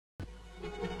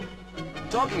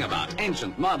Talking about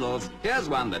ancient models, here's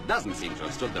one that doesn't seem to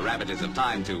have stood the ravages of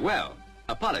time too well.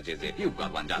 Apologies if you've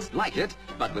got one just like it,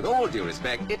 but with all due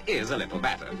respect, it is a little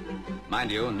battered.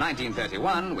 Mind you,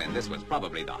 1931, when this was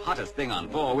probably the hottest thing on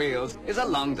four wheels, is a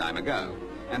long time ago.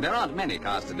 And there aren't many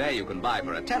cars today you can buy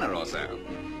for a tenner or so.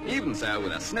 Even so,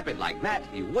 with a snippet like that,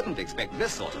 you wouldn't expect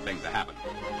this sort of thing to happen.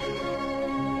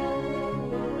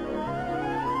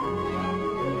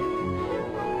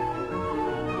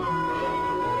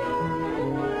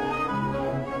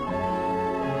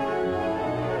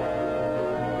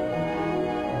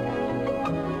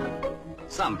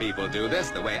 Some people do this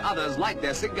the way others light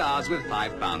their cigars with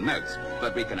 £5 notes,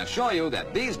 but we can assure you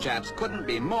that these chaps couldn't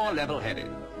be more level-headed.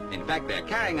 In fact, they're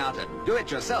carrying out a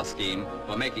do-it-yourself scheme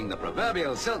for making the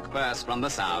proverbial silk purse from the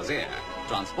sow's ear,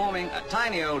 transforming a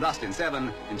tiny old Austin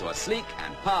 7 into a sleek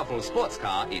and powerful sports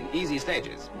car in easy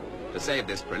stages. To save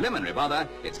this preliminary bother,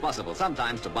 it's possible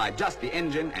sometimes to buy just the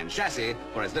engine and chassis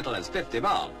for as little as 50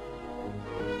 bob.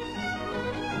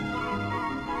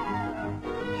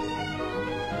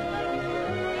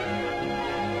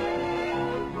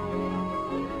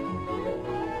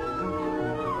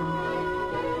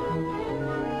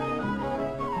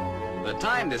 The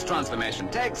time this transformation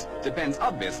takes depends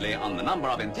obviously on the number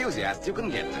of enthusiasts you can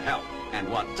get to help and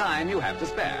what time you have to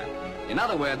spare. In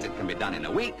other words, it can be done in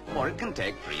a week or it can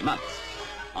take 3 months.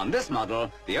 On this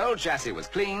model, the old chassis was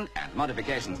cleaned and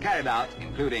modifications carried out,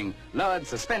 including lowered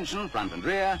suspension front and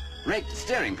rear, raked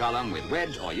steering column with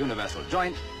wedge or universal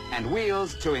joint, and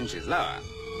wheels 2 inches lower.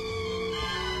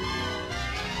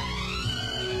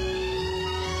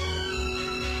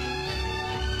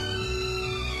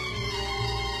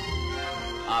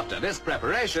 After this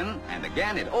preparation, and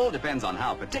again it all depends on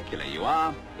how particular you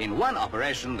are, in one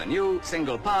operation the new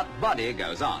single-part body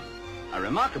goes on. A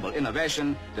remarkable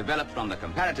innovation developed from the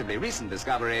comparatively recent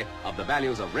discovery of the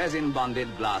values of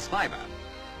resin-bonded glass fiber.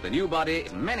 The new body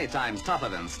is many times tougher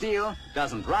than steel,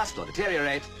 doesn't rust or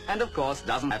deteriorate, and of course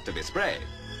doesn't have to be sprayed.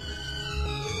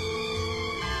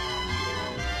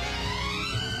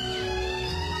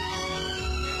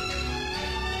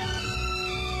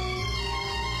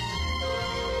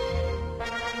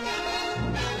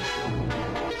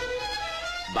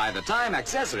 By the time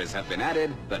accessories have been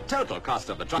added, the total cost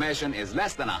of the transformation is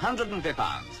less than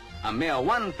 £150, a mere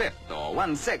 1/5 or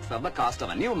 1/6 of the cost of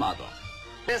a new model.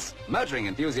 This, motoring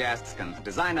enthusiasts can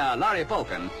designer Larry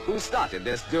Falcon, who started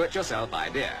this do-it-yourself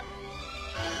idea.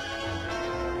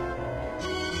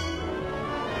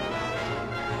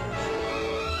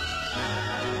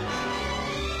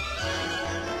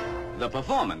 The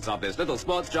performance of this little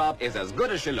sports job is as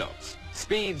good as she looks.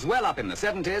 Speeds well up in the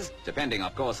 70s, depending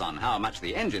of course on how much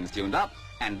the engine's tuned up,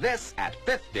 and this at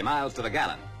 50 miles to the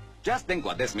gallon. Just think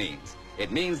what this means. It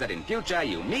means that in future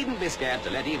you needn't be scared to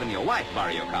let even your wife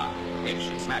borrow your car. If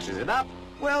she smashes it up,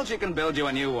 well, she can build you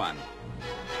a new one.